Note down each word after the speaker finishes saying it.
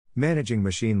Managing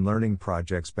Machine Learning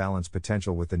Projects Balance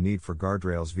Potential with the Need for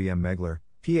Guardrails. VM Megler,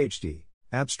 PhD,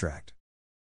 Abstract.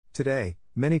 Today,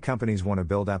 many companies want to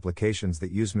build applications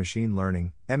that use machine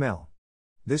learning, ML.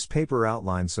 This paper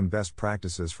outlines some best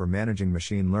practices for managing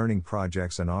machine learning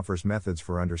projects and offers methods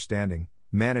for understanding,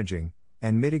 managing,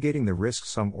 and mitigating the risks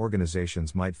some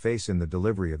organizations might face in the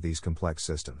delivery of these complex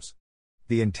systems.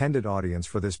 The intended audience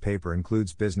for this paper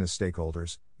includes business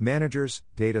stakeholders, managers,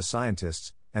 data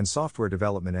scientists, and software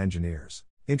development engineers.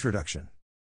 Introduction.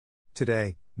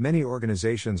 Today, many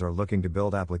organizations are looking to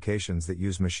build applications that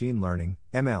use machine learning,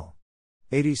 ML.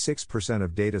 86%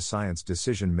 of data science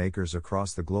decision makers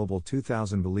across the Global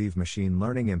 2000 believe machine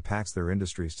learning impacts their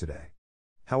industries today.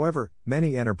 However,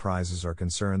 many enterprises are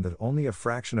concerned that only a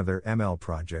fraction of their ML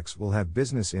projects will have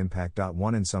business impact.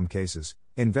 1 In some cases,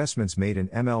 investments made in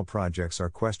ML projects are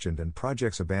questioned and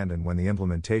projects abandoned when the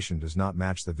implementation does not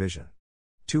match the vision.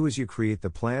 2 As you create the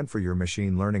plan for your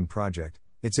machine learning project,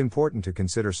 it's important to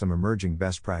consider some emerging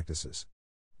best practices.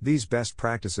 These best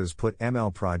practices put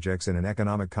ML projects in an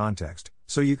economic context,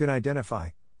 so you can identify,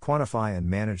 quantify, and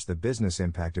manage the business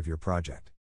impact of your project.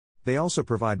 They also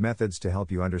provide methods to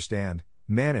help you understand,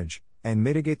 manage, and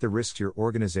mitigate the risks your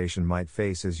organization might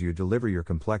face as you deliver your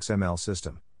complex ML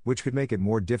system, which could make it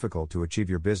more difficult to achieve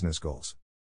your business goals.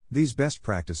 These best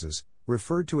practices,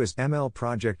 referred to as ML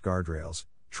project guardrails,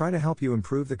 try to help you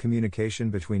improve the communication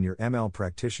between your ML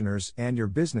practitioners and your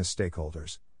business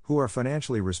stakeholders, who are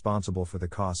financially responsible for the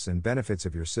costs and benefits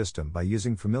of your system by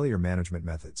using familiar management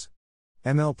methods.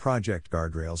 ML project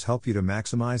guardrails help you to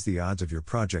maximize the odds of your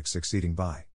project succeeding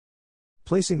by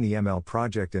placing the ML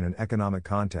project in an economic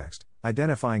context,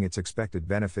 identifying its expected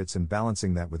benefits and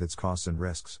balancing that with its costs and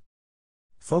risks.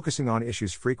 Focusing on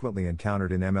issues frequently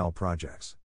encountered in ML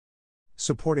projects.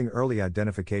 Supporting early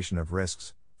identification of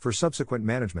risks, for subsequent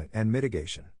management and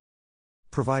mitigation.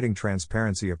 Providing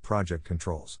transparency of project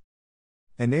controls.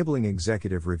 Enabling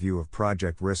executive review of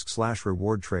project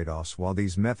risk/reward trade-offs. While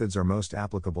these methods are most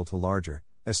applicable to larger,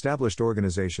 established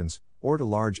organizations, or to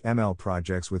large ML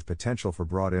projects with potential for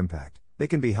broad impact, they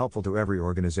can be helpful to every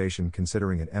organization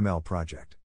considering an ML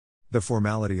project. The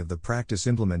formality of the practice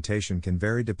implementation can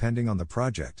vary depending on the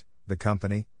project, the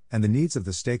company, and the needs of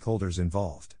the stakeholders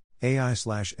involved.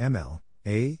 AI/ML,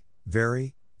 A.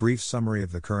 Very brief summary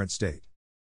of the current state.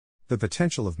 The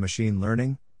potential of machine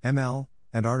learning, ML,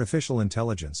 and artificial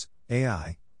intelligence,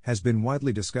 AI, has been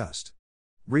widely discussed.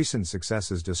 Recent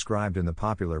successes described in the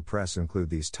popular press include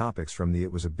these topics from the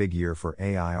It Was a Big Year for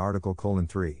AI article: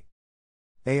 3.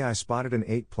 AI spotted an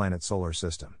 8-planet solar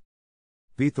system.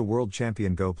 Beat the world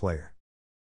champion Go player.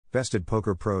 Bested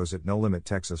poker pros at No Limit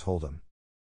Texas Hold'em.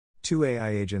 2 AI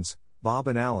agents, Bob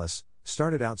and Alice,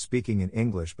 started out speaking in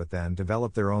English but then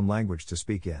developed their own language to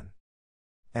speak in.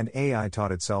 And AI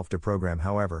taught itself to program.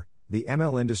 However, the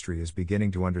ML industry is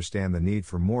beginning to understand the need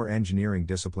for more engineering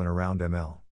discipline around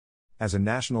ML. As a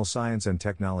National Science and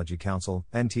Technology Council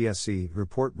 (NTSC)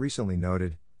 report recently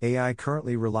noted, AI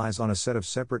currently relies on a set of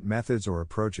separate methods or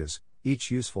approaches,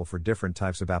 each useful for different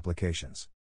types of applications.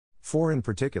 4 In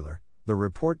particular, the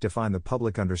report defined the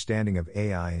public understanding of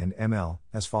AI and ML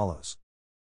as follows.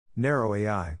 Narrow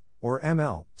AI, or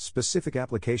ML, specific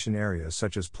application areas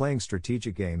such as playing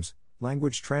strategic games,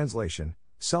 language translation,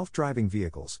 self-driving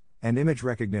vehicles, and image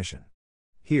recognition.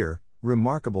 Here,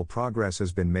 remarkable progress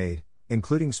has been made,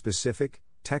 including specific,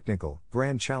 technical,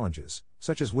 grand challenges,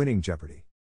 such as winning Jeopardy!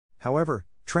 However,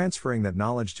 transferring that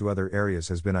knowledge to other areas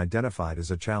has been identified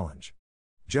as a challenge.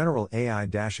 General AI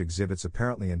exhibits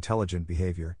apparently intelligent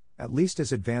behavior, at least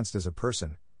as advanced as a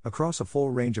person, across a full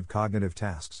range of cognitive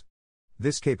tasks.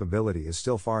 This capability is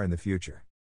still far in the future.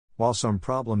 While some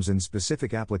problems in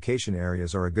specific application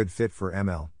areas are a good fit for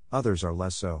ML, others are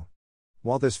less so.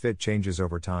 While this fit changes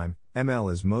over time,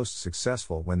 ML is most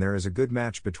successful when there is a good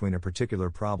match between a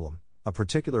particular problem, a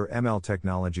particular ML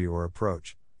technology or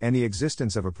approach, and the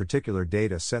existence of a particular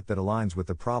data set that aligns with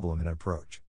the problem and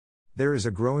approach. There is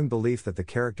a growing belief that the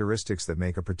characteristics that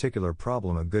make a particular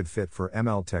problem a good fit for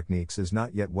ML techniques is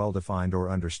not yet well defined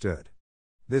or understood.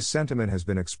 This sentiment has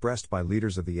been expressed by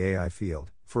leaders of the AI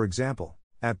field. For example,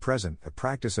 at present, the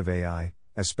practice of AI,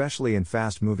 especially in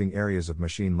fast-moving areas of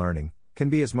machine learning, can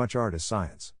be as much art as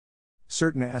science.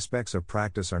 Certain aspects of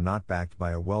practice are not backed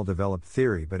by a well-developed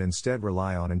theory but instead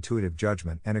rely on intuitive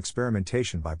judgment and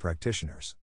experimentation by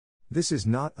practitioners. This is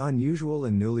not unusual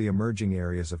in newly emerging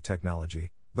areas of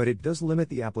technology, but it does limit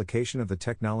the application of the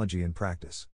technology in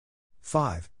practice.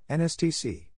 5.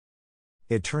 NSTC.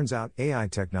 It turns out AI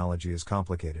technology is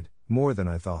complicated, more than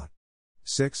I thought.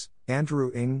 6. Andrew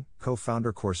Ng,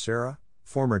 co-founder Coursera,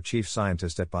 former chief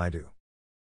scientist at Baidu.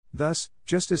 Thus,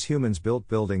 just as humans built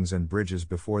buildings and bridges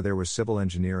before there was civil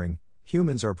engineering,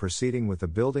 humans are proceeding with the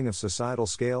building of societal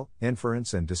scale,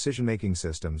 inference, and decision-making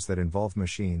systems that involve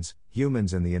machines,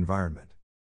 humans, and the environment.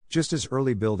 Just as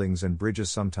early buildings and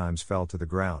bridges sometimes fell to the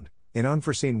ground, in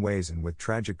unforeseen ways and with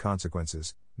tragic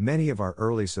consequences, many of our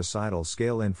early societal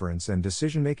scale inference and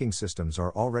decision-making systems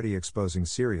are already exposing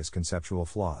serious conceptual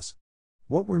flaws.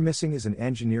 What we're missing is an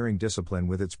engineering discipline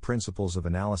with its principles of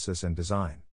analysis and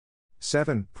design.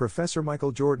 7. Professor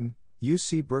Michael Jordan,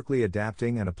 UC Berkeley.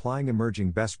 Adapting and applying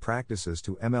emerging best practices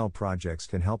to ML projects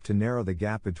can help to narrow the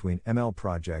gap between ML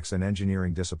projects and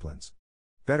engineering disciplines.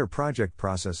 Better project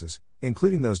processes,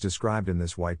 including those described in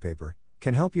this white paper,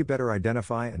 can help you better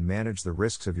identify and manage the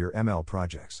risks of your ML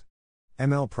projects.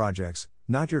 ML projects,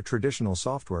 not your traditional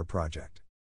software project.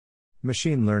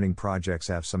 Machine learning projects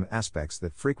have some aspects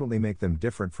that frequently make them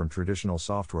different from traditional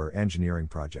software engineering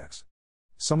projects.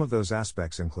 Some of those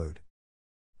aspects include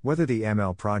whether the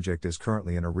ML project is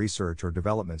currently in a research or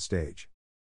development stage,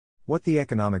 what the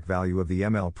economic value of the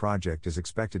ML project is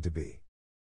expected to be,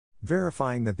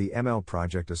 verifying that the ML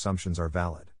project assumptions are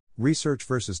valid, research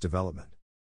versus development.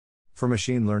 For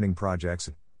machine learning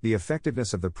projects, the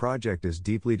effectiveness of the project is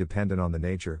deeply dependent on the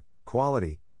nature,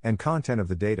 quality, and content of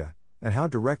the data, and how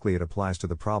directly it applies to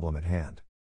the problem at hand.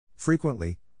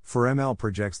 Frequently, for ML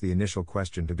projects, the initial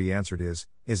question to be answered is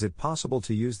it possible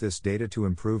to use this data to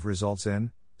improve results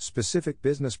in specific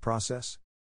business process?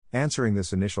 Answering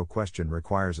this initial question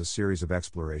requires a series of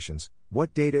explorations.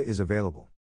 What data is available?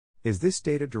 Is this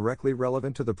data directly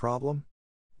relevant to the problem?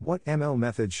 What ML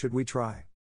methods should we try?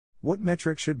 What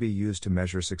metrics should be used to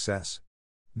measure success?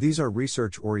 These are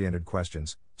research-oriented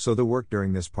questions, so the work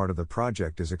during this part of the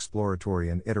project is exploratory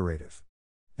and iterative.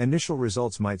 Initial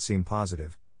results might seem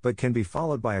positive, but can be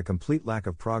followed by a complete lack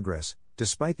of progress,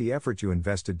 despite the effort you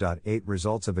invested. 8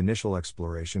 Results of initial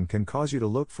exploration can cause you to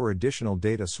look for additional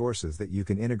data sources that you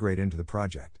can integrate into the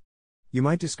project. You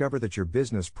might discover that your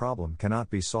business problem cannot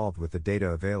be solved with the data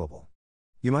available.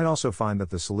 You might also find that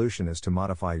the solution is to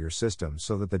modify your system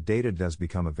so that the data does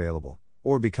become available,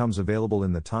 or becomes available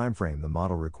in the time frame the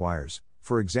model requires.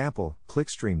 For example,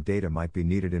 clickstream data might be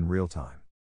needed in real time.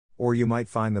 Or you might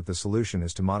find that the solution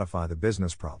is to modify the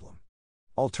business problem.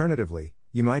 Alternatively,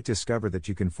 you might discover that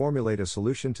you can formulate a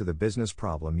solution to the business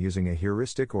problem using a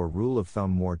heuristic or rule of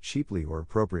thumb more cheaply or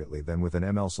appropriately than with an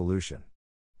ML solution.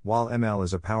 While ML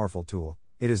is a powerful tool,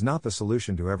 it is not the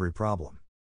solution to every problem.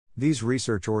 These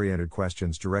research-oriented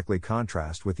questions directly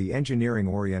contrast with the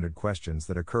engineering-oriented questions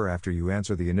that occur after you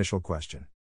answer the initial question.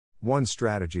 One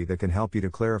strategy that can help you to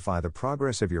clarify the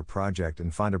progress of your project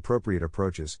and find appropriate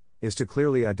approaches is to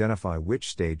clearly identify which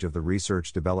stage of the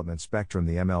research development spectrum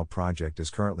the ML project is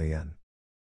currently in.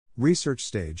 Research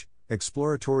stage,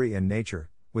 exploratory in nature,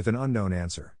 with an unknown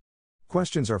answer.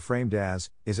 Questions are framed as,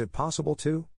 is it possible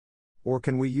to? Or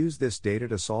can we use this data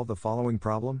to solve the following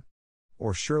problem?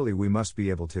 Or surely we must be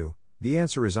able to. The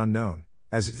answer is unknown,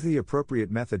 as is the appropriate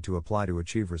method to apply to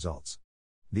achieve results.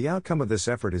 The outcome of this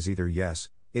effort is either yes,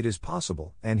 it is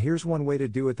possible, and here's one way to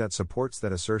do it that supports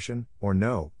that assertion, or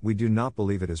no, we do not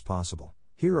believe it is possible.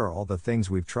 Here are all the things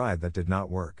we've tried that did not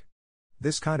work.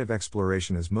 This kind of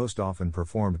exploration is most often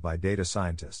performed by data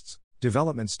scientists.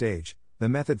 Development stage, the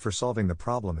method for solving the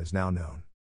problem is now known.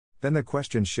 Then the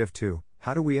questions shift to,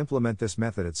 how do we implement this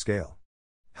method at scale?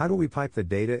 How do we pipe the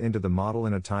data into the model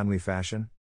in a timely fashion?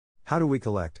 How do we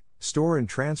collect, store and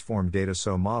transform data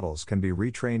so models can be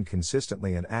retrained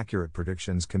consistently and accurate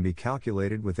predictions can be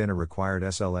calculated within a required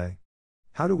SLA?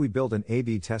 How do we build an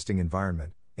A/B testing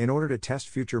environment in order to test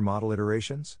future model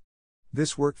iterations?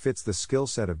 This work fits the skill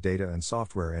set of data and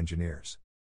software engineers.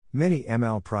 Many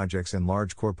ML projects in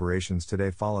large corporations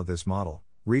today follow this model: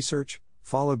 research,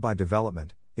 followed by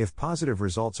development, if positive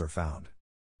results are found.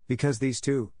 Because these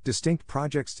two distinct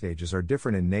project stages are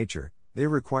different in nature, they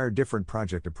require different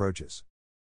project approaches.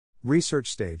 Research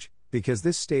stage, because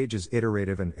this stage is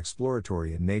iterative and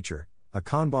exploratory in nature, a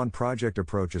Kanban project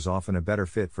approach is often a better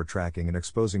fit for tracking and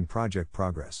exposing project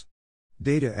progress.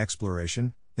 Data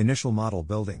exploration, initial model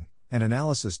building, and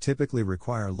analysis typically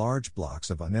require large blocks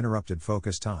of uninterrupted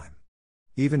focus time.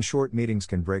 Even short meetings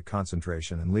can break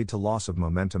concentration and lead to loss of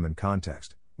momentum and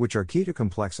context, which are key to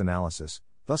complex analysis,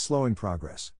 thus slowing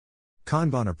progress.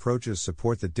 Kanban approaches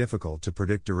support the difficult to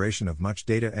predict duration of much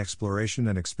data exploration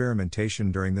and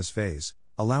experimentation during this phase,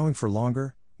 allowing for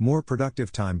longer, more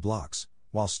productive time blocks,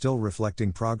 while still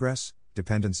reflecting progress,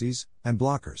 dependencies, and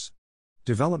blockers.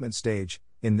 Development stage,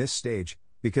 in this stage,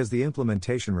 because the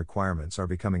implementation requirements are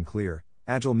becoming clear,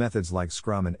 agile methods like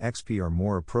Scrum and XP are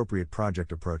more appropriate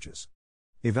project approaches.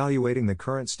 Evaluating the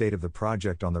current state of the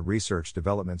project on the research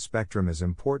development spectrum is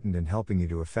important in helping you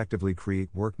to effectively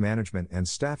create work management and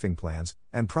staffing plans,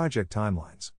 and project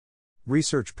timelines.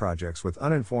 Research projects with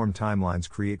uninformed timelines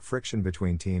create friction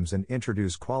between teams and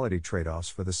introduce quality trade-offs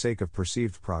for the sake of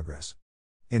perceived progress.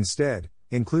 Instead,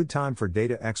 include time for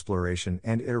data exploration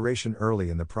and iteration early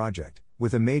in the project,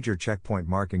 with a major checkpoint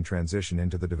marking transition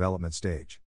into the development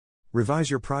stage.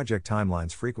 Revise your project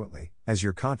timelines frequently, as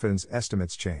your confidence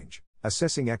estimates change.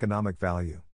 Assessing economic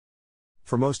value.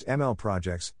 For most ML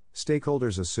projects,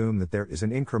 stakeholders assume that there is an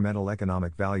incremental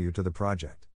economic value to the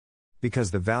project.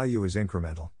 Because the value is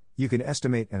incremental, you can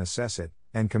estimate and assess it,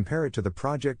 and compare it to the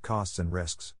project costs and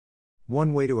risks.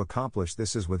 One way to accomplish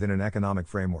this is within an economic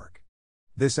framework.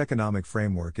 This economic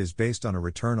framework is based on a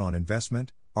return on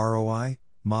investment, ROI,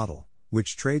 model,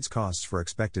 which trades costs for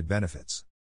expected benefits.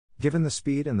 Given the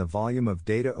speed and the volume of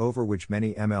data over which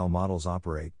many ML models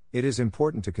operate, it is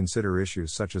important to consider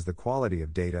issues such as the quality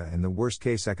of data and the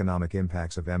worst-case economic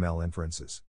impacts of ML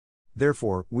inferences.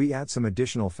 Therefore, we add some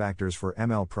additional factors for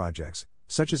ML projects,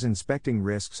 such as inspecting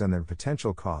risks and their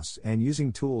potential costs and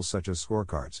using tools such as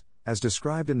scorecards, as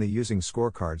described in the Using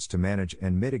Scorecards to Manage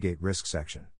and Mitigate Risk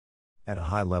section. At a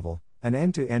high level, an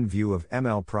end-to-end view of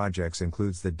ML projects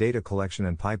includes the data collection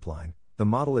and pipeline, the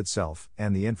model itself,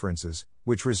 and the inferences,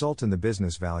 which result in the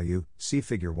business value, see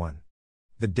Figure 1.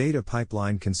 The data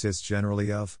pipeline consists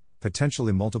generally of,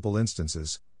 potentially multiple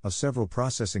instances, of several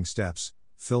processing steps: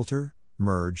 filter,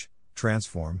 merge,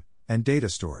 transform, and data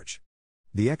storage.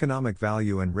 The economic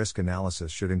value and risk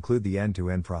analysis should include the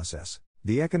end-to-end process.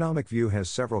 The economic view has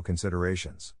several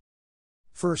considerations.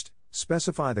 First,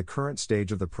 specify the current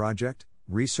stage of the project,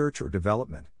 research or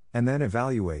development, and then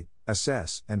evaluate,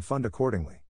 assess, and fund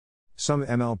accordingly. Some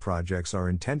ML projects are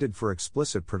intended for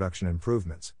explicit production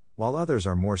improvements, while others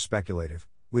are more speculative,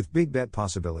 with big bet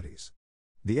possibilities.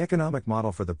 The economic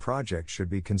model for the project should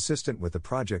be consistent with the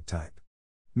project type.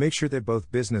 Make sure that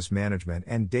both business management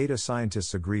and data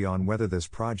scientists agree on whether this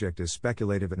project is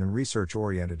speculative and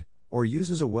research-oriented, or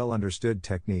uses a well-understood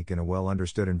technique in a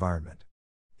well-understood environment.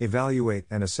 Evaluate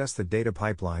and assess the data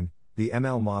pipeline, the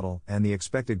ML model, and the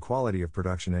expected quality of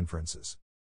production inferences.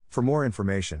 For more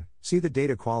information, see the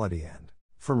Data Quality and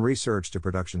From Research to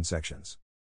Production sections.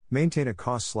 Maintain a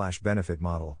cost/benefit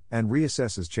model, and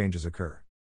reassess as changes occur.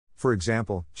 For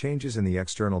example, changes in the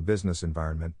external business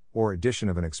environment, or addition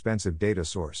of an expensive data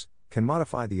source, can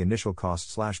modify the initial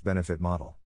cost/benefit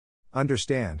model.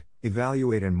 Understand,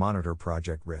 evaluate and monitor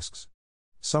project risks.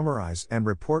 Summarize and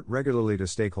report regularly to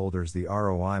stakeholders. The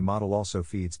ROI model also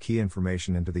feeds key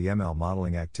information into the ML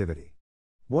modeling activity.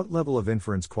 What level of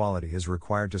inference quality is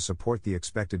required to support the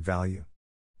expected value?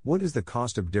 What is the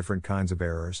cost of different kinds of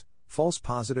errors, false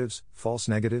positives, false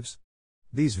negatives?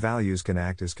 These values can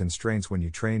act as constraints when you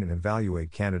train and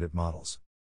evaluate candidate models.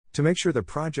 To make sure the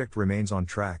project remains on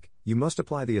track, you must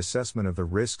apply the assessment of the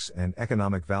risks and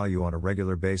economic value on a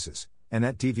regular basis, and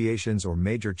that deviations or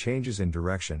major changes in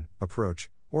direction,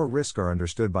 approach, or risk are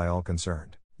understood by all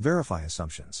concerned. Verify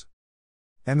assumptions.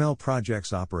 ML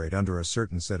projects operate under a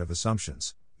certain set of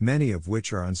assumptions, many of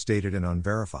which are unstated and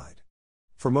unverified.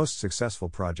 For most successful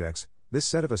projects, this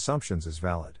set of assumptions is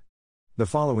valid. The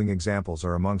following examples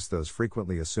are amongst those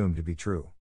frequently assumed to be true.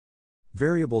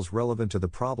 Variables relevant to the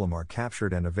problem are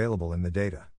captured and available in the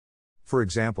data. For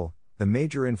example, the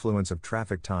major influence of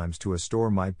traffic times to a store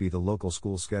might be the local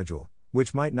school schedule,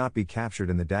 which might not be captured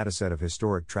in the dataset of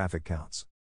historic traffic counts.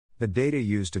 The data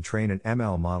used to train an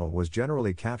ML model was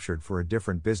generally captured for a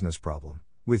different business problem,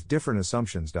 with different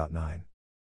assumptions. 9.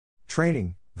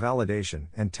 Training, validation,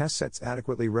 and test sets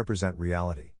adequately represent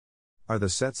reality. Are the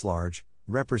sets large,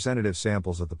 representative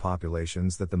samples of the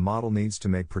populations that the model needs to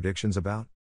make predictions about?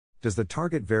 Does the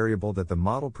target variable that the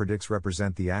model predicts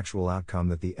represent the actual outcome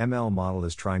that the ML model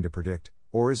is trying to predict,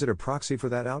 or is it a proxy for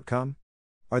that outcome?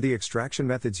 Are the extraction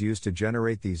methods used to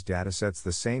generate these datasets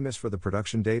the same as for the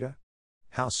production data?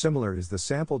 How similar is the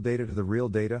sample data to the real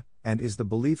data, and is the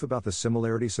belief about the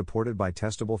similarity supported by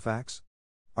testable facts?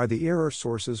 Are the error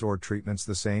sources or treatments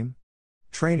the same?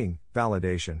 Training,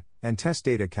 validation, and test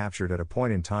data captured at a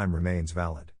point in time remains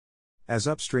valid. As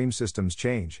upstream systems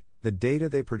change, the data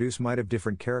they produce might have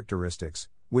different characteristics,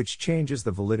 which changes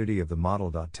the validity of the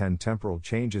model. 10 Temporal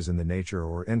changes in the nature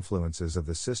or influences of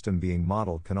the system being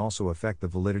modeled can also affect the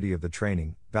validity of the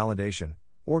training, validation,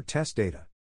 or test data.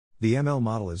 The ML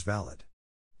model is valid.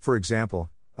 For example,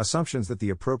 assumptions that the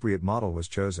appropriate model was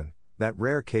chosen, that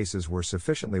rare cases were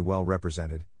sufficiently well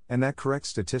represented, and that correct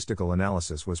statistical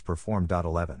analysis was performed.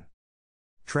 11.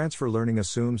 Transfer learning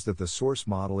assumes that the source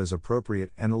model is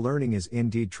appropriate and the learning is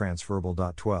indeed transferable.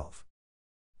 12.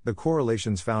 The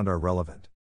correlations found are relevant.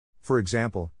 For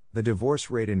example, The divorce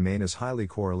rate in Maine is highly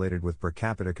correlated with per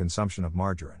capita consumption of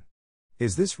margarine.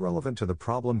 Is this relevant to the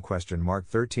problem?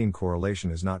 13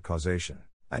 Correlation is not causation.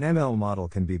 An ML model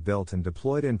can be built and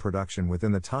deployed in production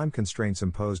within the time constraints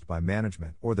imposed by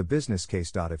management or the business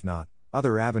case. If not,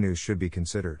 other avenues should be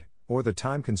considered, or the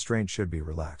time constraint should be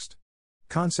relaxed.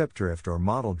 Concept drift or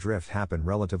model drift happen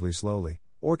relatively slowly,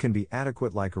 or can be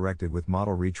adequately corrected with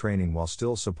model retraining while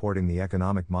still supporting the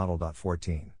economic model.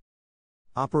 14.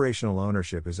 Operational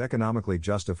ownership is economically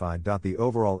justified. The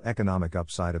overall economic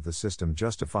upside of the system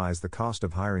justifies the cost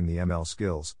of hiring the ML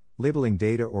skills, labeling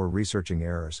data or researching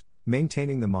errors,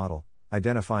 maintaining the model,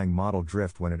 identifying model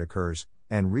drift when it occurs,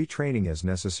 and retraining as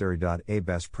necessary. A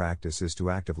best practice is to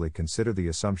actively consider the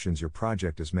assumptions your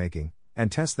project is making,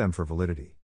 and test them for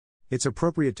validity. It's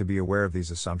appropriate to be aware of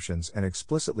these assumptions and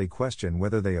explicitly question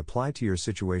whether they apply to your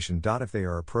situation. If they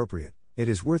are appropriate, it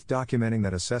is worth documenting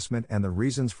that assessment and the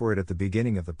reasons for it at the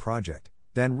beginning of the project,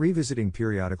 then revisiting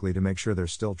periodically to make sure they're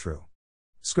still true.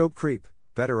 Scope creep,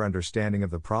 better understanding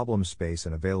of the problem space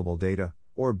and available data,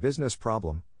 or business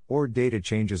problem, or data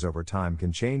changes over time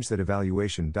can change that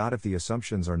evaluation. If the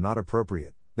assumptions are not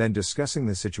appropriate, then discussing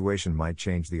the situation might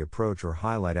change the approach or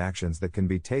highlight actions that can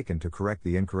be taken to correct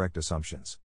the incorrect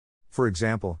assumptions. For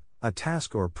example, a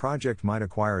task or project might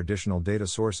acquire additional data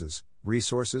sources,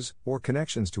 resources, or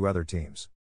connections to other teams.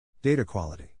 Data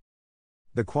quality.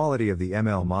 The quality of the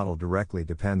ML model directly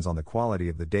depends on the quality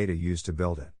of the data used to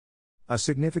build it. A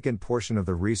significant portion of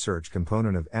the research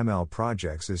component of ML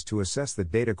projects is to assess the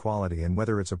data quality and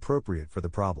whether it's appropriate for the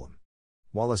problem.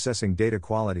 While assessing data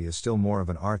quality is still more of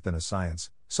an art than a science,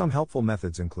 some helpful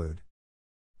methods include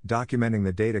documenting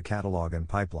the data catalog and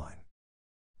pipeline,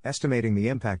 estimating the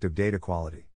impact of data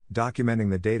quality, documenting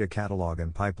the data catalog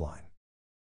and pipeline.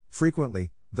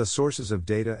 Frequently, the sources of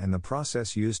data and the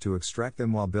process used to extract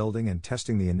them while building and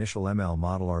testing the initial ML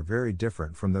model are very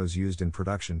different from those used in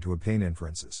production to obtain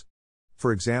inferences.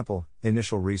 For example,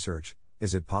 initial research,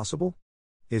 is it possible?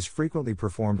 Is frequently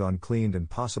performed on cleaned and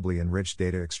possibly enriched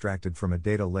data extracted from a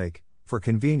data lake, for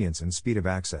convenience and speed of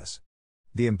access.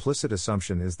 The implicit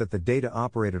assumption is that the data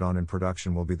operated on in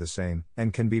production will be the same,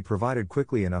 and can be provided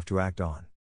quickly enough to act on.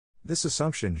 This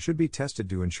assumption should be tested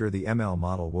to ensure the ML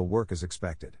model will work as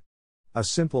expected. A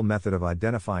simple method of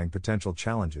identifying potential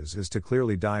challenges is to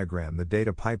clearly diagram the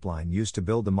data pipeline used to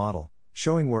build the model,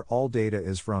 showing where all data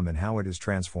is from and how it is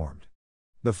transformed.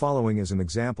 The following is an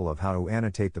example of how to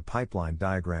annotate the pipeline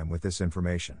diagram with this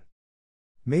information.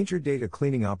 Major data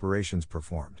cleaning operations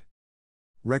performed.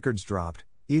 Records dropped,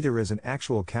 either as an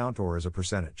actual count or as a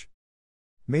percentage.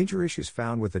 Major issues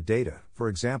found with the data, for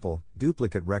example,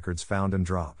 duplicate records found and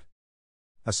dropped.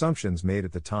 Assumptions made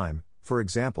at the time, for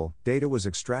example, data was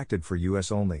extracted for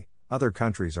US only, other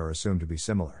countries are assumed to be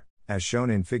similar. As shown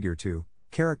in Figure 2,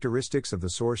 characteristics of the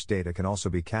source data can also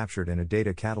be captured in a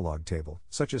data catalog table,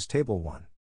 such as Table 1.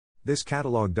 This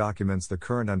catalog documents the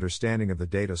current understanding of the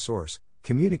data source,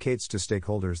 communicates to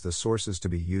stakeholders the sources to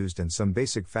be used and some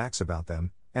basic facts about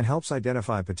them, and helps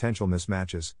identify potential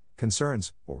mismatches,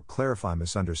 concerns, or clarify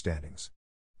misunderstandings.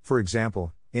 For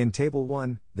example, in Table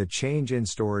 1, the change in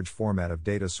storage format of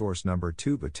data source number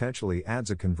 2 potentially adds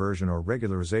a conversion or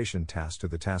regularization task to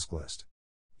the task list.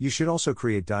 You should also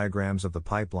create diagrams of the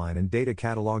pipeline and data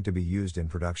catalog to be used in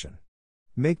production.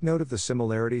 Make note of the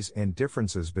similarities and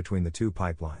differences between the two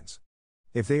pipelines.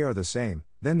 If they are the same,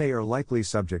 then they are likely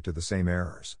subject to the same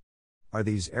errors. Are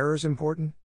these errors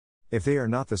important? If they are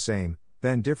not the same,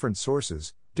 then different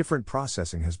sources, different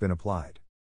processing has been applied.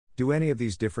 Do any of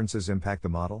these differences impact the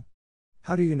model?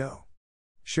 How do you know?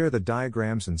 Share the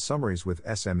diagrams and summaries with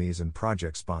SMEs and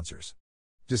project sponsors.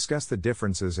 Discuss the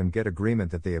differences and get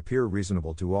agreement that they appear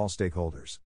reasonable to all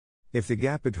stakeholders. If the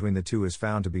gap between the two is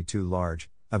found to be too large,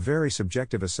 a very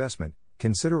subjective assessment,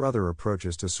 consider other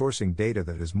approaches to sourcing data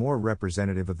that is more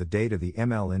representative of the data the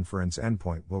ML inference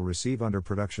endpoint will receive under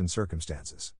production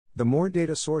circumstances. The more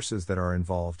data sources that are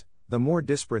involved, the more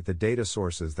disparate the data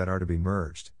sources that are to be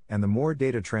merged, and the more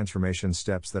data transformation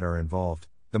steps that are involved,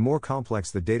 the more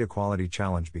complex the data quality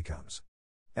challenge becomes.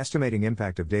 Estimating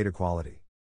impact of data quality.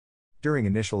 During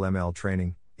initial ML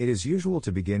training, it is usual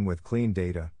to begin with clean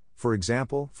data, for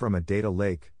example, from a data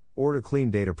lake, or to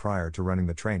clean data prior to running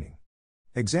the training.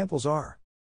 Examples are: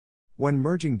 when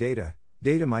merging data,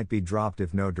 data might be dropped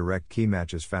if no direct key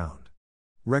match is found.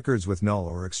 Records with null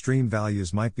or extreme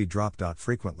values might be dropped.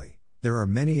 Frequently, there are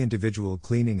many individual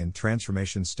cleaning and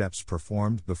transformation steps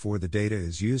performed before the data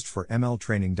is used for ML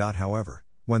training. However,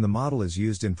 when the model is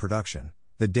used in production,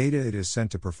 the data it is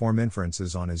sent to perform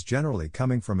inferences on is generally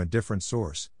coming from a different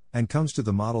source, and comes to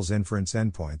the model's inference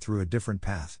endpoint through a different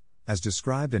path, as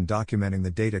described in documenting the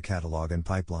data catalog and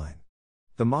pipeline.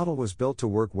 The model was built to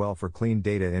work well for clean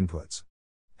data inputs.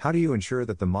 How do you ensure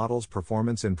that the model's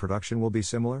performance in production will be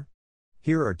similar?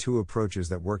 Here are two approaches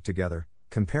that work together: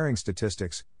 comparing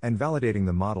statistics and validating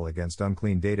the model against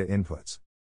unclean data inputs.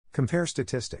 Compare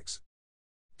statistics.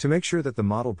 To make sure that the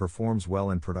model performs well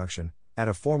in production, add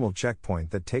a formal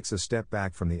checkpoint that takes a step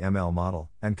back from the ML model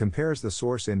and compares the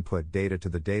source input data to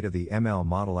the data the ML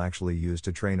model actually used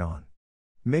to train on.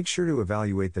 Make sure to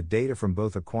evaluate the data from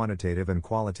both a quantitative and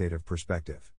qualitative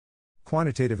perspective.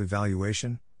 Quantitative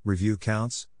evaluation: review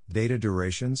counts, data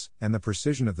durations, and the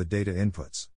precision of the data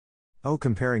inputs.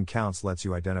 Comparing counts lets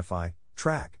you identify,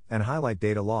 track, and highlight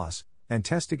data loss, and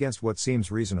test against what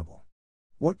seems reasonable.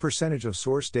 What percentage of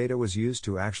source data was used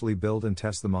to actually build and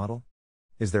test the model?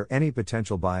 Is there any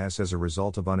potential bias as a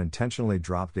result of unintentionally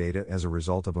dropped data as a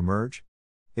result of a merge?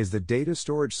 Is the data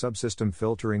storage subsystem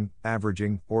filtering,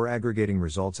 averaging, or aggregating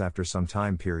results after some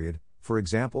time period, for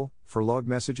example, for log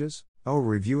messages?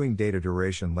 Reviewing data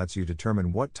duration lets you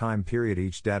determine what time period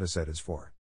each dataset is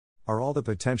for. Are all the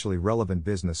potentially relevant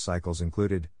business cycles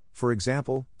included, for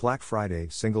example, Black Friday,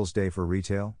 Singles Day for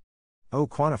retail?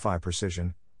 Quantify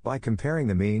precision by comparing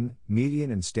the mean,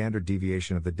 median, and standard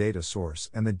deviation of the data source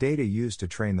and the data used to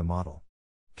train the model.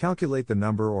 Calculate the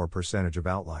number or percentage of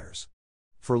outliers.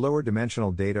 For lower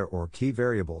dimensional data or key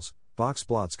variables, box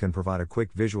plots can provide a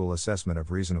quick visual assessment of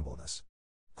reasonableness.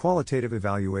 Qualitative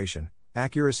evaluation: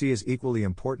 accuracy is equally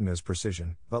important as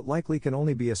precision, but likely can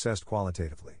only be assessed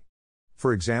qualitatively.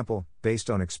 For example,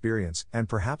 based on experience and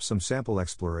perhaps some sample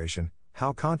exploration,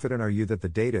 how confident are you that the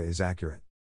data is accurate?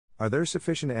 Are there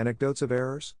sufficient anecdotes of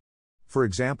errors? For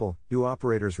example, do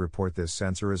operators report this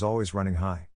sensor is always running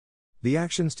high? The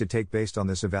actions to take based on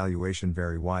this evaluation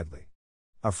vary widely.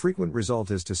 A frequent result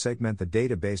is to segment the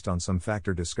data based on some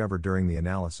factor discovered during the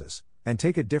analysis, and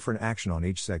take a different action on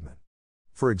each segment.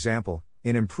 For example,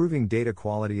 in Improving Data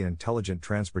Quality in Intelligent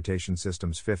Transportation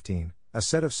Systems 15, a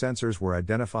set of sensors were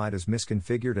identified as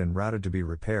misconfigured and routed to be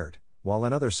repaired, while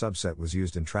another subset was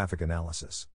used in traffic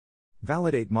analysis.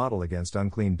 Validate model against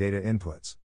unclean data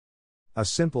inputs. A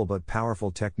simple but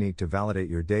powerful technique to validate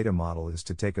your data model is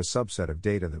to take a subset of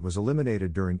data that was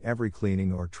eliminated during every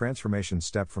cleaning or transformation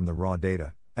step from the raw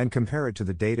data, and compare it to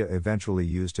the data eventually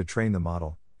used to train the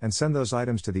model, and send those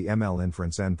items to the ML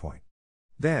inference endpoint.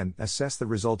 Then, assess the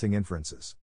resulting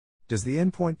inferences. Does the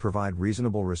endpoint provide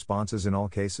reasonable responses in all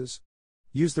cases?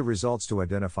 Use the results to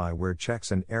identify where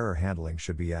checks and error handling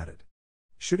should be added.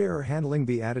 Should error handling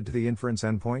be added to the inference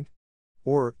endpoint?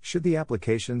 Or, should the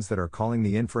applications that are calling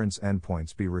the inference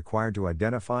endpoints be required to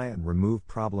identify and remove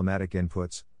problematic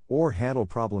inputs, or handle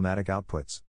problematic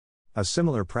outputs? A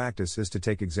similar practice is to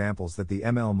take examples that the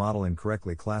ML model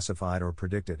incorrectly classified or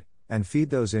predicted, and feed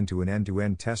those into an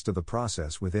end-to-end test of the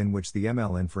process within which the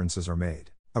ML inferences are made.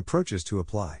 Approaches to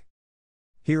apply.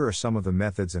 Here are some of the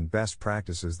methods and best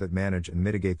practices that manage and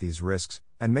mitigate these risks,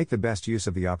 and make the best use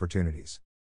of the opportunities.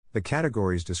 The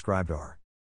categories described are: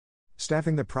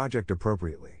 staffing the project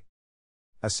appropriately,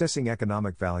 assessing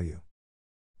economic value,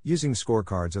 using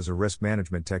scorecards as a risk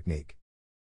management technique,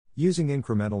 using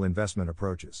incremental investment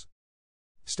approaches,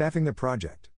 staffing the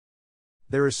project.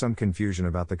 There is some confusion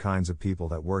about the kinds of people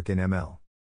that work in ML.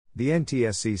 The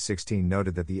NTSC 16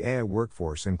 noted that the AI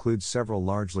workforce includes several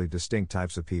largely distinct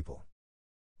types of people.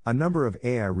 A number of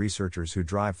AI researchers who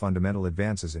drive fundamental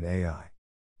advances in AI.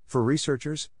 For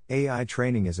researchers, AI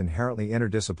training is inherently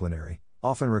interdisciplinary,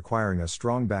 often requiring a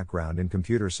strong background in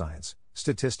computer science,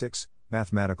 statistics,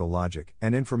 mathematical logic,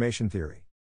 and information theory.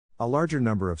 A larger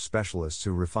number of specialists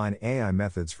who refine AI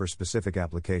methods for specific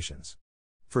applications.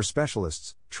 For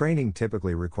specialists, training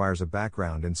typically requires a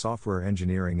background in software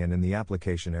engineering and in the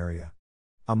application area.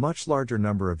 A much larger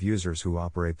number of users who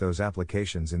operate those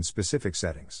applications in specific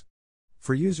settings.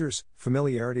 For users,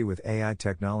 familiarity with AI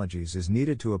technologies is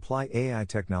needed to apply AI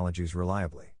technologies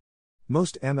reliably.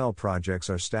 Most ML projects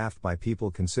are staffed by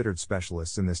people considered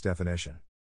specialists in this definition.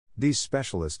 These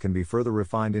specialists can be further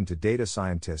refined into data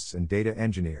scientists and data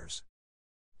engineers.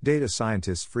 Data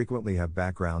scientists frequently have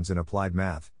backgrounds in applied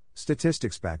math,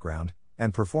 statistics background,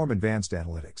 and perform advanced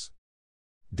analytics.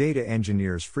 Data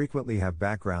engineers frequently have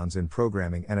backgrounds in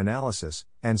programming and analysis,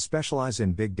 and specialize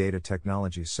in big data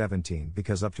technologies 17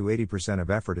 because up to 80% of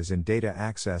effort is in data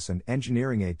access and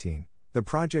engineering 18. The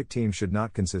project team should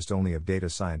not consist only of data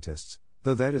scientists,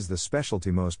 though that is the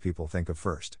specialty most people think of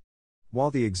first.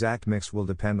 While the exact mix will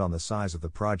depend on the size of the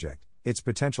project, its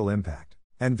potential impact,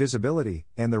 and visibility,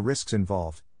 and the risks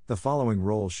involved, the following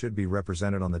roles should be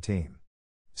represented on the team.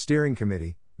 Steering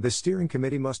Committee. The steering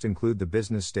committee must include the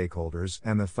business stakeholders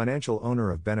and the financial owner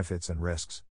of benefits and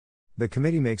risks. The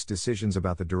committee makes decisions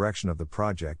about the direction of the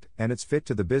project and its fit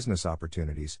to the business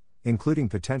opportunities, including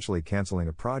potentially canceling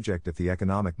a project if the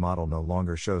economic model no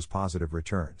longer shows positive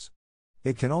returns.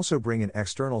 It can also bring in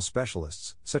external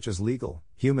specialists, such as legal,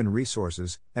 human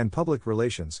resources, and public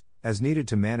relations, as needed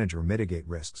to manage or mitigate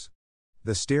risks.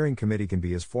 The steering committee can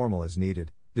be as formal as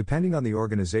needed, depending on the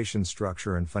organization's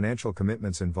structure and financial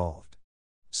commitments involved.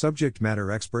 Subject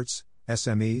matter experts,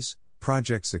 SMEs.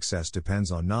 Project success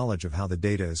depends on knowledge of how the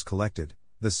data is collected,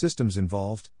 the systems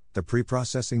involved, the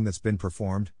pre-processing that's been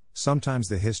performed, sometimes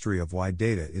the history of why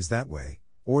data is that way,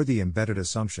 or the embedded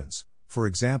assumptions. For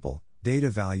example,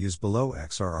 data values below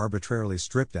X are arbitrarily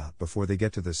stripped out before they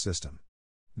get to the system.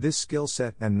 This skill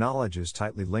set and knowledge is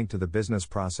tightly linked to the business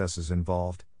processes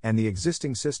involved, and the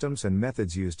existing systems and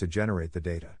methods used to generate the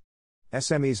data.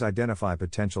 SMEs identify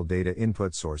potential data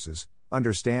input sources,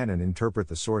 understand and interpret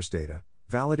the source data,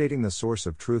 validating the source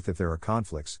of truth if there are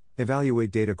conflicts,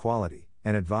 evaluate data quality,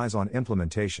 and advise on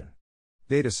implementation.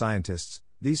 Data scientists.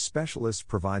 These specialists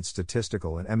provide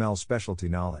statistical and ML specialty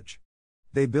knowledge.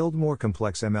 They build more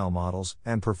complex ML models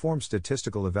and perform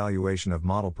statistical evaluation of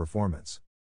model performance.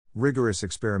 Rigorous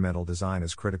experimental design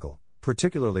is critical,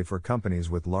 particularly for companies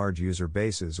with large user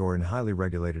bases or in highly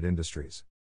regulated industries.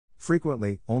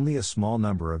 Frequently, only a small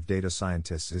number of data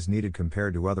scientists is needed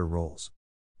compared to other roles.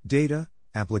 Data,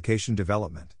 application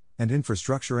development, and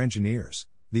infrastructure engineers.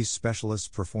 These specialists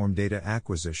perform data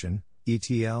acquisition,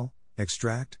 ETL,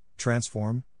 extract,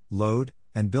 transform, load,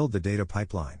 and build the data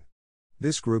pipeline.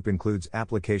 This group includes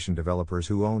application developers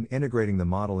who own integrating the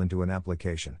model into an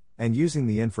application, and using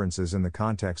the inferences in the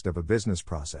context of a business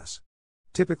process.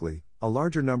 Typically, a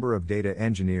larger number of data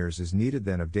engineers is needed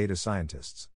than of data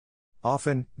scientists.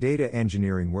 Often, data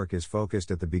engineering work is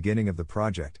focused at the beginning of the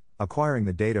project, acquiring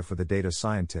the data for the data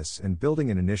scientists and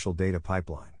building an initial data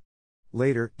pipeline.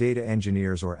 Later, data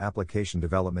engineers or application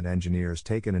development engineers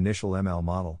take an initial ML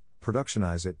model,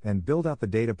 productionize it, and build out the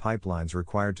data pipelines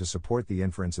required to support the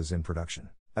inferences in production.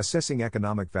 Assessing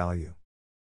economic value.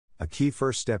 A key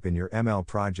first step in your ML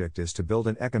project is to build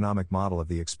an economic model of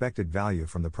the expected value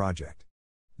from the project.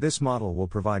 This model will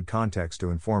provide context to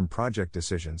inform project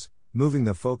decisions, moving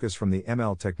the focus from the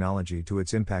ML technology to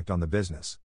its impact on the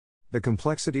business. The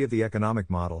complexity of the economic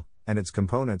model, and its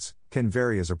components, can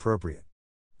vary as appropriate.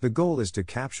 The goal is to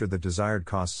capture the desired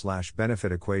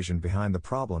cost/benefit equation behind the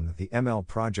problem that the ML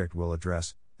project will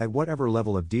address, at whatever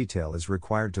level of detail is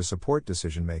required to support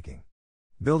decision making.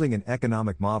 Building an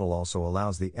economic model also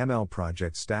allows the ML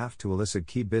project staff to elicit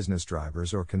key business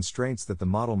drivers or constraints that the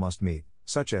model must meet,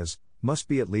 such as, must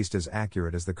be at least as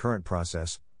accurate as the current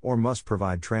process, or must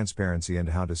provide transparency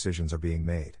into how decisions are being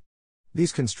made.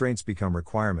 These constraints become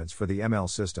requirements for the ML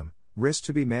system, risk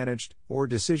to be managed, or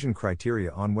decision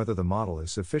criteria on whether the model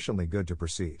is sufficiently good to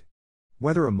proceed.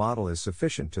 Whether a model is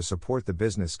sufficient to support the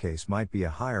business case might be a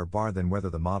higher bar than whether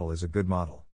the model is a good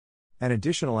model. An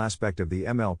additional aspect of the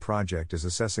ML project is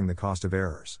assessing the cost of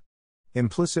errors.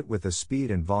 Implicit with the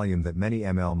speed and volume that many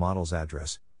ML models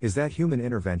address, is that human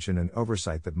intervention and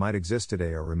oversight that might exist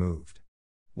today are removed.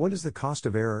 What is the cost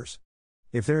of errors?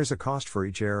 If there is a cost for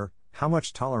each error, how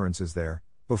much tolerance is there,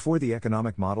 before the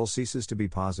economic model ceases to be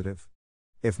positive?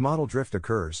 If model drift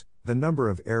occurs, the number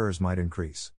of errors might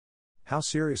increase. How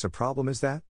serious a problem is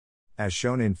that? As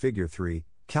shown in Figure 3,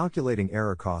 calculating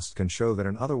error costs can show that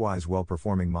an otherwise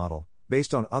well-performing model,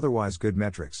 based on otherwise good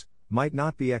metrics, might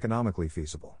not be economically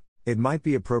feasible. It might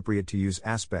be appropriate to use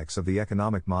aspects of the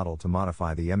economic model to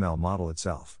modify the ML model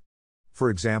itself. For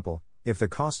example, if the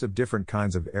cost of different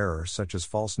kinds of errors such as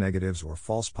false negatives or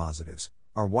false positives,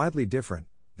 are widely different,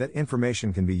 that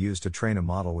information can be used to train a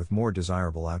model with more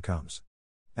desirable outcomes.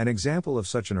 An example of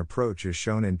such an approach is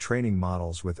shown in training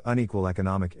models with unequal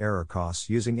economic error costs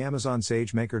using Amazon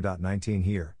SageMaker. 19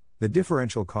 here. The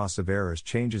differential cost of errors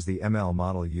changes the ML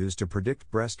model used to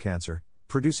predict breast cancer,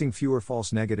 producing fewer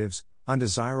false negatives,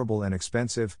 undesirable and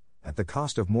expensive, at the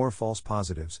cost of more false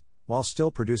positives, while still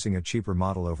producing a cheaper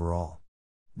model overall.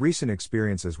 Recent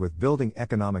experiences with building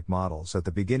economic models at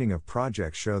the beginning of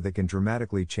projects show they can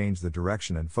dramatically change the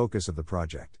direction and focus of the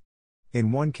project.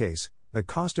 In one case, the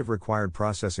cost of required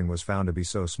processing was found to be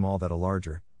so small that a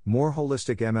larger, more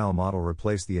holistic ML model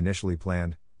replaced the initially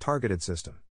planned, targeted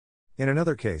system. In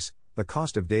another case, the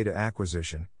cost of data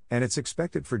acquisition, and its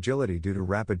expected fragility due to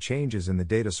rapid changes in the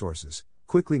data sources,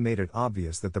 quickly made it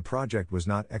obvious that the project was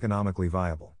not economically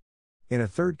viable. In a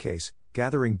third case,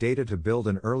 gathering data to build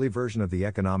an early version of the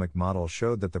economic model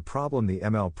showed that the problem the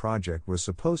ML project was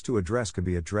supposed to address could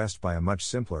be addressed by a much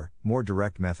simpler, more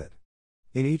direct method.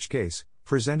 In each case,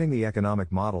 presenting the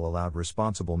economic model allowed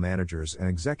responsible managers and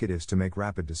executives to make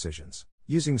rapid decisions,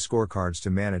 using scorecards to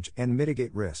manage and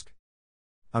mitigate risk.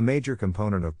 A major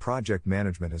component of project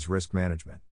management is risk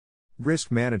management.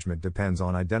 Risk management depends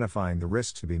on identifying the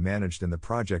risks to be managed in the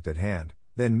project at hand,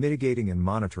 then mitigating and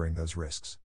monitoring those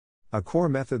risks. A core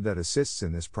method that assists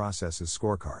in this process is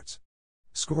scorecards.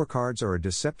 Scorecards are a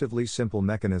deceptively simple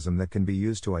mechanism that can be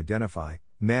used to identify,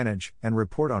 manage, and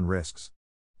report on risks.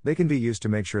 They can be used to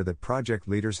make sure that project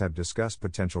leaders have discussed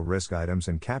potential risk items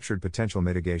and captured potential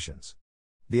mitigations.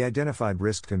 The identified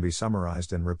risk can be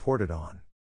summarized and reported on.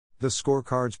 The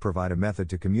scorecards provide a method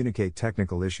to communicate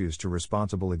technical issues to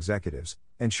responsible executives,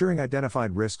 ensuring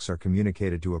identified risks are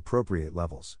communicated to appropriate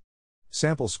levels.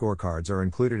 Sample scorecards are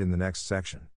included in the next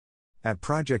section. At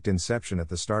project inception at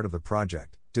the start of the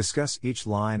project, discuss each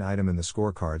line item in the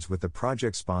scorecards with the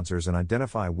project sponsors and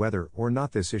identify whether or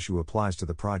not this issue applies to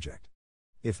the project.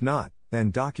 If not,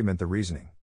 then document the reasoning.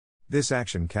 This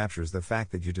action captures the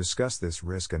fact that you discussed this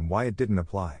risk and why it didn't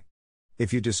apply.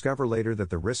 If you discover later that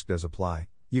the risk does apply,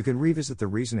 you can revisit the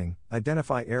reasoning,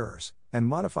 identify errors, and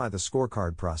modify the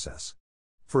scorecard process.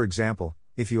 For example,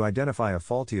 if you identify a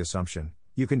faulty assumption,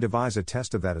 you can devise a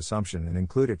test of that assumption and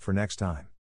include it for next time.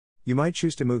 You might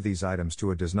choose to move these items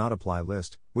to a does not apply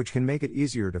list, which can make it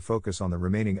easier to focus on the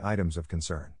remaining items of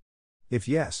concern. If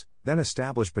yes, then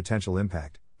establish potential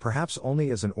impact, perhaps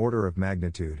only as an order of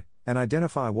magnitude, and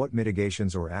identify what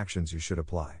mitigations or actions you should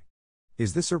apply.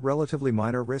 Is this a relatively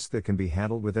minor risk that can be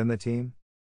handled within the team?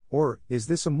 Or, is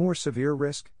this a more severe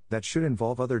risk, that should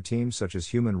involve other teams such as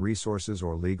human resources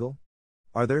or legal?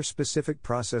 Are there specific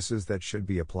processes that should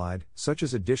be applied, such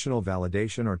as additional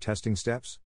validation or testing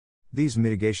steps? These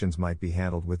mitigations might be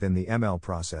handled within the ML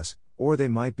process, or they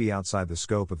might be outside the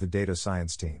scope of the data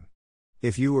science team.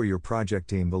 If you or your project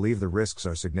team believe the risks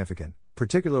are significant,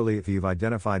 particularly if you've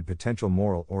identified potential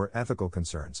moral or ethical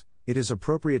concerns, it is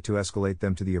appropriate to escalate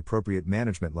them to the appropriate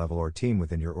management level or team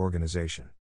within your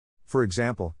organization. For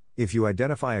example, if you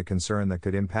identify a concern that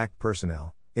could impact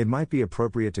personnel, it might be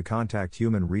appropriate to contact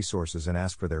human resources and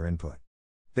ask for their input.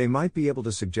 They might be able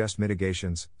to suggest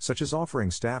mitigations, such as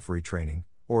offering staff retraining,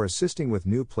 or assisting with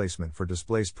new placement for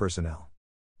displaced personnel.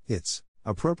 It's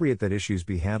appropriate that issues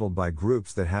be handled by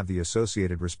groups that have the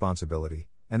associated responsibility,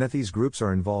 and that these groups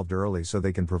are involved early so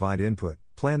they can provide input,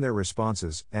 plan their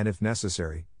responses, and if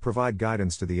necessary, provide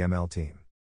guidance to the ML team.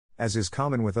 As is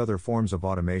common with other forms of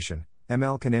automation,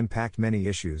 ML can impact many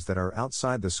issues that are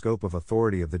outside the scope of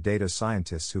authority of the data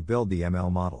scientists who build the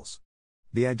ML models.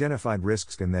 The identified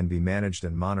risks can then be managed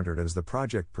and monitored as the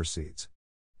project proceeds.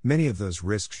 Many of those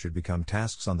risks should become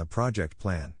tasks on the project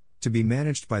plan, to be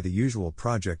managed by the usual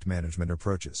project management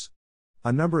approaches.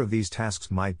 A number of these tasks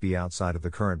might be outside of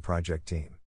the current project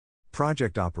team.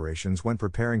 Project operations when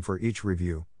preparing for each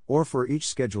review, or for each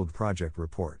scheduled project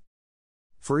report.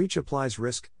 For each applies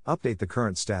risk, update the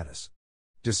current status.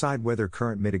 Decide whether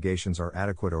current mitigations are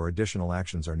adequate or additional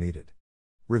actions are needed.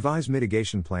 Revise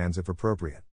mitigation plans if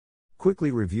appropriate. Quickly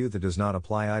review the does not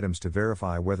apply items to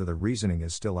verify whether the reasoning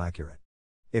is still accurate.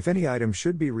 If any item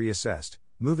should be reassessed,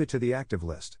 move it to the active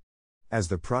list. As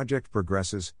the project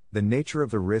progresses, the nature of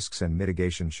the risks and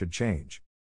mitigations should change.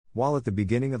 While at the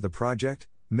beginning of the project,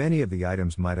 many of the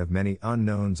items might have many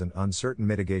unknowns and uncertain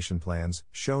mitigation plans,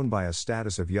 shown by a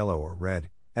status of yellow or red.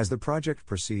 As the project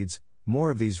proceeds,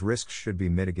 more of these risks should be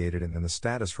mitigated and the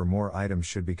status for more items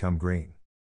should become green.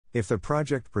 If the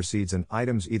project proceeds and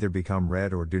items either become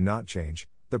red or do not change,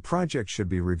 the project should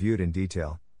be reviewed in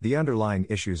detail, the underlying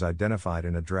issues identified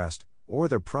and addressed, or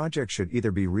the project should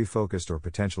either be refocused or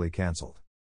potentially cancelled.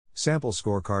 Sample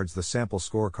scorecards. The sample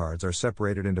scorecards are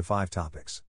separated into 5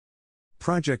 topics.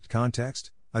 Project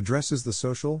context addresses the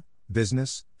social,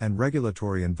 business, and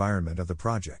regulatory environment of the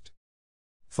project.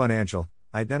 Financial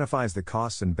identifies the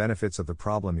costs and benefits of the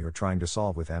problem you're trying to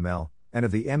solve with ML, and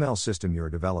of the ML system you're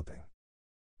developing.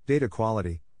 Data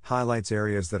quality highlights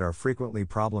areas that are frequently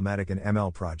problematic in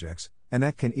ML projects, and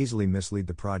that can easily mislead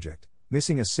the project,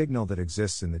 missing a signal that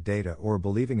exists in the data or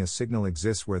believing a signal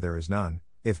exists where there is none,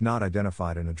 if not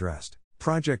identified and addressed.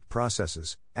 Project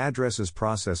processes addresses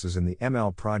processes in the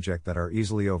ML project that are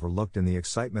easily overlooked in the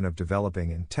excitement of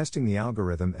developing and testing the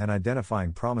algorithm and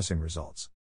identifying promising results.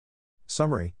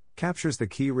 Summary captures the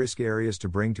key risk areas to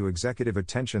bring to executive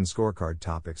attention. Scorecard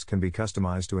topics can be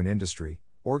customized to an industry,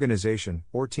 organization,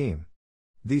 or team.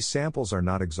 These samples are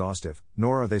not exhaustive,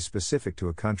 nor are they specific to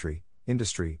a country,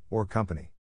 industry, or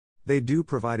company. They do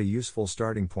provide a useful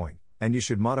starting point, and you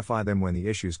should modify them when the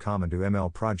issues common to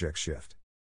ML projects shift.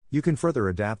 You can further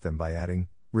adapt them by adding,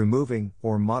 removing,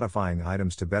 or modifying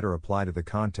items to better apply to the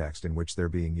context in which they're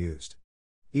being used.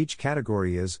 Each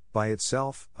category is, by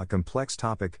itself, a complex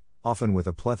topic, often with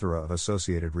a plethora of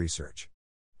associated research.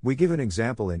 We give an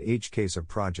example in each case of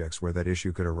projects where that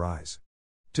issue could arise.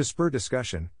 To spur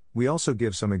discussion, We also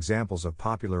give some examples of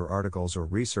popular articles or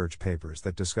research papers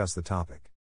that discuss the topic.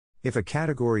 If a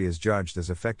category is judged as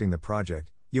affecting the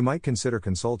project, you might consider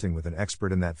consulting with an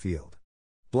expert in that field.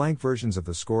 Blank versions of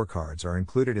the scorecards are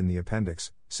included in the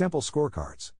appendix, Sample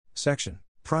Scorecards, section.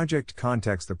 Project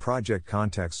Context. The Project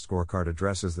Context Scorecard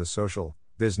addresses the social,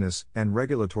 business, and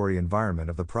regulatory environment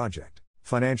of the project.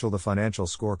 Financial. The Financial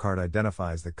Scorecard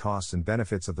identifies the costs and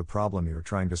benefits of the problem you are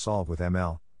trying to solve with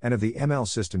ML, and of the ML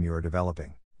system you are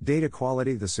developing. Data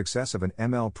Quality. The success of an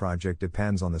ML project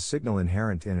depends on the signal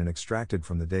inherent in and extracted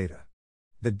from the data.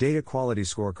 The Data Quality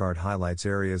Scorecard highlights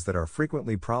areas that are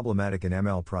frequently problematic in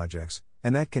ML projects,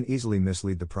 and that can easily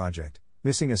mislead the project,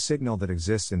 missing a signal that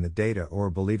exists in the data or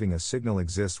believing a signal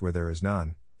exists where there is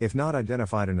none, if not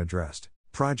identified and addressed.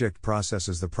 Project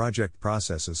Processes. The Project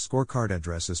Processes Scorecard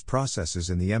addresses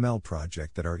processes in the ML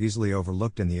project that are easily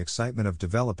overlooked in the excitement of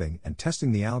developing and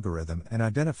testing the algorithm and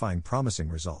identifying promising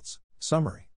results.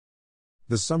 Summary.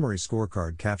 The Summary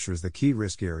Scorecard captures the key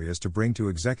risk areas to bring to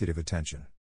executive attention.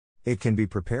 It can be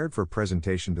prepared for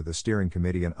presentation to the steering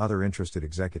committee and other interested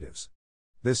executives.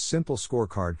 This simple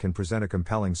scorecard can present a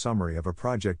compelling summary of a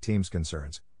project team's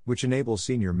concerns, which enables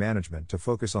senior management to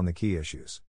focus on the key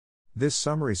issues. This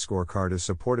summary scorecard is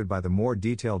supported by the more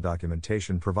detailed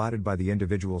documentation provided by the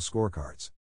individual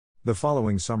scorecards. The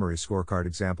following summary scorecard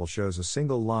example shows a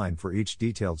single line for each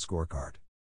detailed scorecard.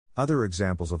 Other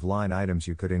examples of line items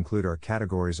you could include are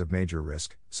categories of major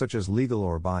risk, such as legal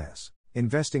or bias.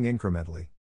 Investing incrementally.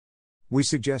 We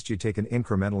suggest you take an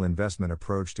incremental investment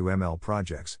approach to ML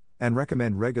projects, and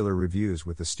recommend regular reviews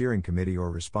with the steering committee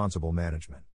or responsible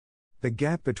management. The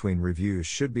gap between reviews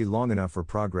should be long enough for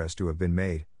progress to have been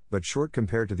made, but short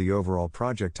compared to the overall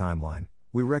project timeline.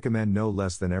 We recommend no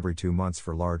less than every 2 months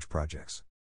for large projects.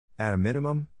 At a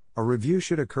minimum, a review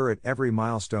should occur at every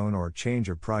milestone or change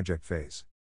of project phase.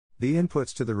 The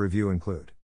inputs to the review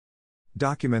include: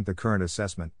 document the current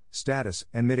assessment, status,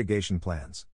 and mitigation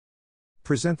plans.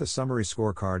 Present the summary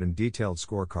scorecard and detailed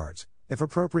scorecards, if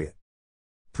appropriate.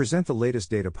 Present the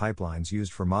latest data pipelines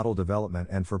used for model development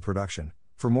and for production.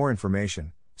 For more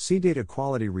information, see Data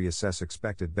Quality. Reassess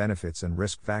expected benefits and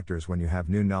risk factors when you have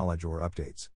new knowledge or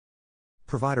updates.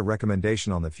 Provide a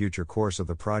recommendation on the future course of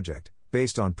the project,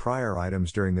 based on prior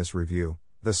items during this review.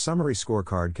 The summary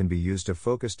scorecard can be used to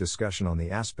focus discussion on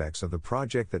the aspects of the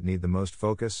project that need the most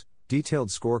focus. Detailed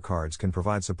scorecards can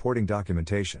provide supporting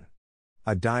documentation.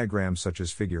 A diagram such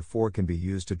as Figure 4 can be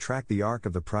used to track the arc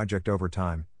of the project over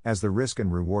time, as the risk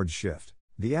and rewards shift.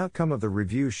 The outcome of the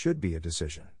review should be a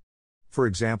decision. For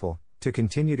example, to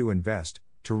continue to invest,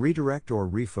 to redirect or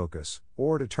refocus,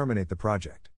 or to terminate the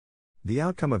project. The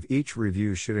outcome of each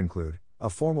review should include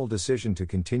a formal decision to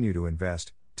continue to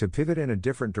invest, to pivot in a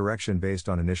different direction based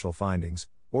on initial findings,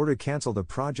 or to cancel the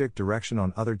project. Direction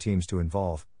on other teams to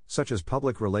involve, such as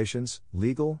public relations,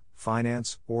 legal,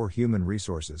 finance, or human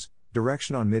resources.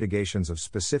 Direction on mitigations of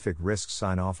specific risks.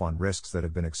 Sign off on risks that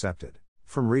have been accepted.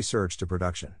 From research to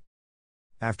production.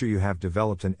 After you have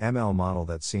developed an ML model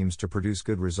that seems to produce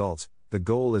good results, the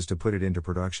goal is to put it into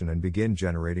production and begin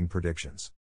generating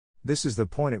predictions. This is the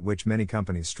point at which many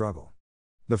companies struggle.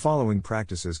 The following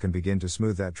practices can begin to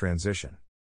smooth that transition.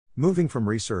 Moving from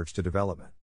research to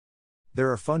development.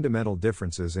 There are fundamental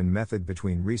differences in method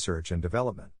between research and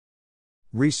development.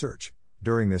 Research.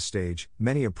 During this stage,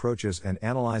 many approaches and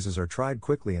analyses are tried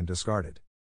quickly and discarded.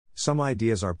 Some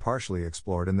ideas are partially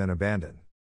explored and then abandoned.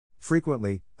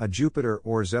 Frequently, a Jupyter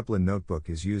or Zeppelin notebook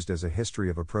is used as a history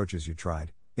of approaches you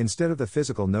tried, instead of the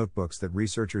physical notebooks that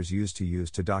researchers used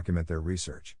to document their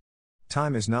research.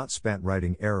 Time is not spent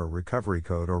writing error recovery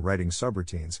code or writing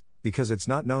subroutines, because it's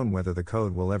not known whether the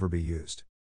code will ever be used.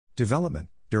 Development.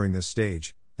 During this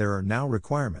stage, there are now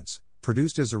requirements,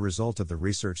 produced as a result of the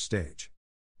research stage.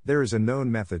 There is a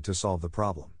known method to solve the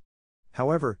problem.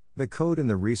 However, the code in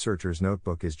the researcher's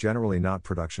notebook is generally not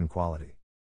production quality.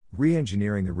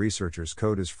 Re-engineering the researcher's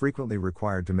code is frequently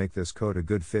required to make this code a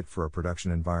good fit for a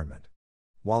production environment.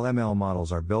 While ML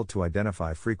models are built to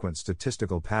identify frequent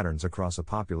statistical patterns across a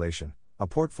population, a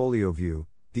portfolio view,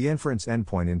 the inference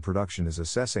endpoint in production is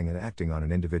assessing and acting on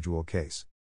an individual case.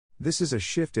 This is a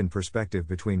shift in perspective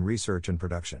between research and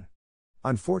production.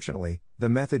 Unfortunately, the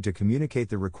method to communicate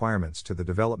the requirements to the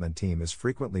development team is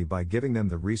frequently by giving them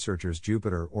the researcher's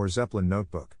Jupyter or Zeppelin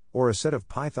notebook, or a set of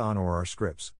Python or R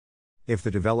scripts. If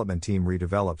the development team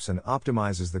redevelops and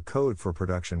optimizes the code for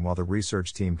production while the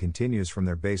research team continues from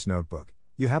their base notebook,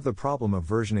 you have the problem of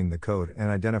versioning the code and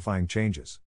identifying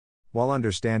changes. While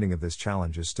understanding of this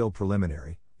challenge is still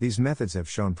preliminary, these methods have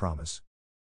shown promise.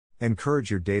 Encourage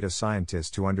your data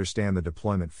scientists to understand the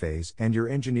deployment phase and your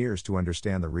engineers to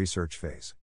understand the research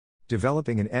phase.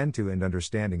 Developing an end-to-end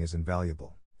understanding is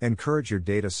invaluable. Encourage your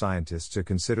data scientists to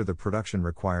consider the production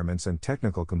requirements and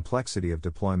technical complexity of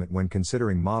deployment when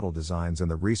considering model designs in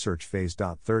the research phase.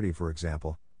 30 For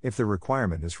example, if the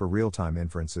requirement is for real-time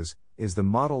inferences, is the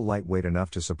model lightweight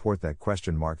enough to support that?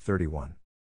 31.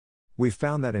 We've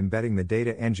found that embedding the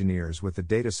data engineers with the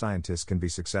data scientists can be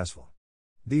successful.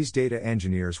 These data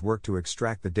engineers work to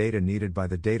extract the data needed by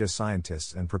the data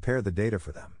scientists and prepare the data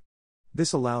for them.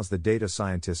 This allows the data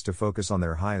scientists to focus on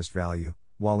their highest value,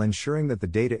 while ensuring that the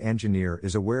data engineer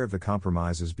is aware of the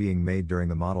compromises being made during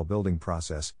the model building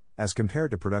process, as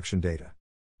compared to production data.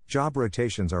 Job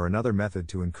rotations are another method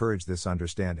to encourage this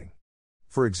understanding.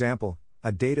 For example,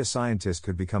 a data scientist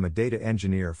could become a data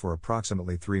engineer for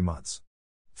approximately 3 months.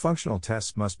 Functional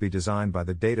tests must be designed by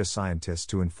the data scientists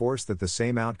to enforce that the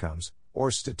same outcomes, or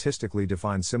statistically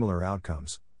defined similar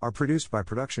outcomes, are produced by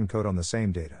production code on the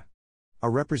same data.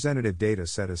 A representative data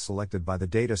set is selected by the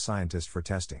data scientist for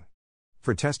testing.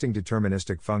 For testing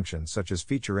deterministic functions such as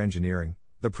feature engineering,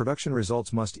 the production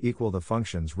results must equal the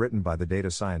functions written by the data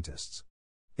scientists.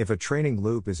 If a training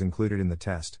loop is included in the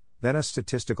test, then a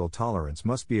statistical tolerance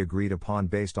must be agreed upon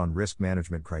based on risk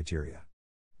management criteria.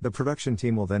 The production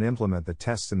team will then implement the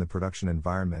tests in the production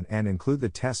environment and include the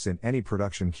tests in any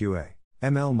production QA.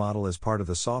 ML model is part of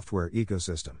the software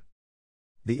ecosystem.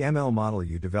 The ML model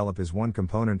you develop is one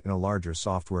component in a larger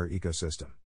software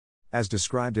ecosystem. As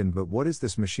described in But What Is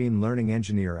This Machine Learning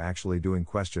Engineer Actually Doing?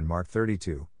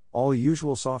 32, all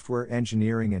usual software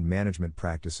engineering and management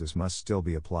practices must still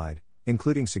be applied,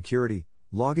 including security,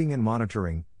 logging and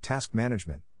monitoring, task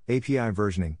management, API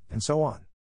versioning, and so on.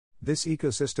 This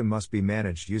ecosystem must be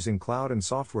managed using cloud and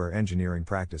software engineering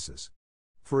practices.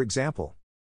 For example,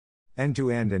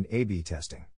 end-to-end and A/B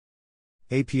testing.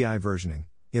 API versioning,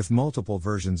 if multiple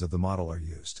versions of the model are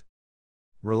used.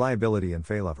 Reliability and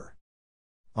failover.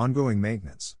 Ongoing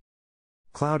maintenance.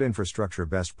 Cloud infrastructure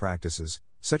best practices,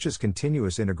 such as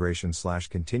continuous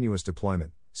integration/continuous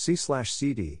deployment,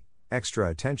 C/CD. Extra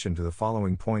attention to the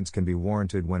following points can be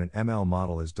warranted when an ML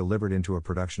model is delivered into a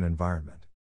production environment.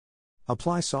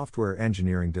 Apply software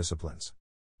engineering disciplines.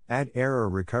 Add error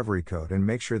recovery code and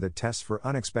make sure that tests for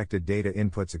unexpected data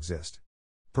inputs exist.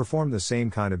 Perform the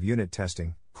same kind of unit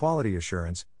testing, quality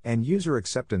assurance, and user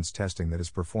acceptance testing that is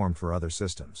performed for other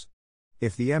systems.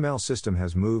 If the ML system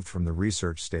has moved from the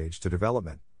research stage to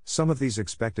development, some of these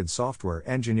expected software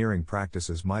engineering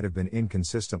practices might have been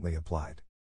inconsistently applied.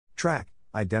 Track,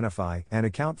 identify, and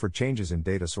account for changes in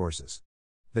data sources.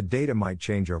 The data might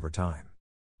change over time.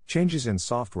 Changes in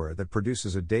software that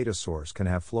produces a data source can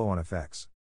have flow-on effects.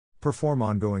 Perform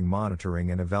ongoing monitoring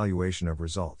and evaluation of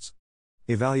results.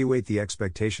 Evaluate the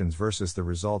expectations versus the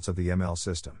results of the ML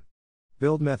system.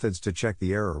 Build methods to check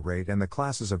the error rate and the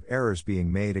classes of errors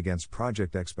being made against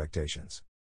project expectations.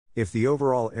 If the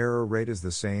overall error rate is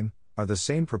the same, are the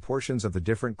same proportions of the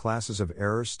different classes of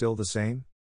errors still the same?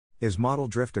 Is model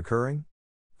drift occurring?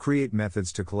 Create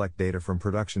methods to collect data from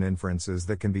production inferences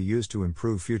that can be used to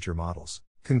improve future models.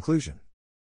 Conclusion.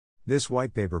 This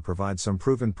whitepaper provides some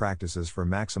proven practices for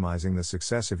maximizing the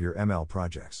success of your ML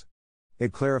projects.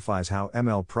 It clarifies how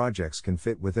ML projects can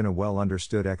fit within a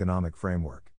well-understood economic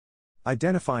framework.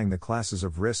 Identifying the classes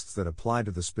of risks that apply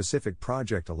to the specific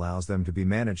project allows them to be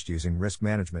managed using risk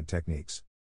management techniques.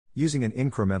 Using an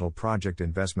incremental project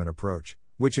investment approach,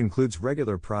 which includes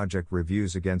regular project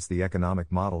reviews against the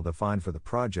economic model defined for the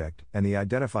project and the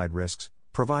identified risks,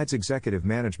 provides executive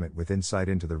management with insight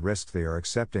into the risks they are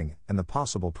accepting and the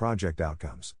possible project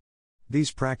outcomes.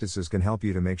 These practices can help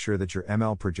you to make sure that your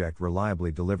ML project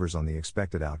reliably delivers on the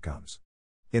expected outcomes.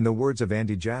 In the words of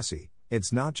Andy Jassy,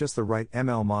 it's not just the right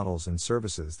ML models and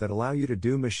services that allow you to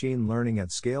do machine learning at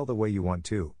scale the way you want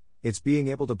to, it's being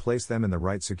able to place them in the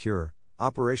right secure,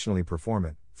 operationally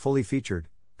performant, fully featured,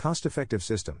 cost-effective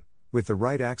system, with the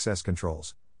right access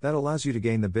controls, that allows you to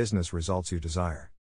gain the business results you desire.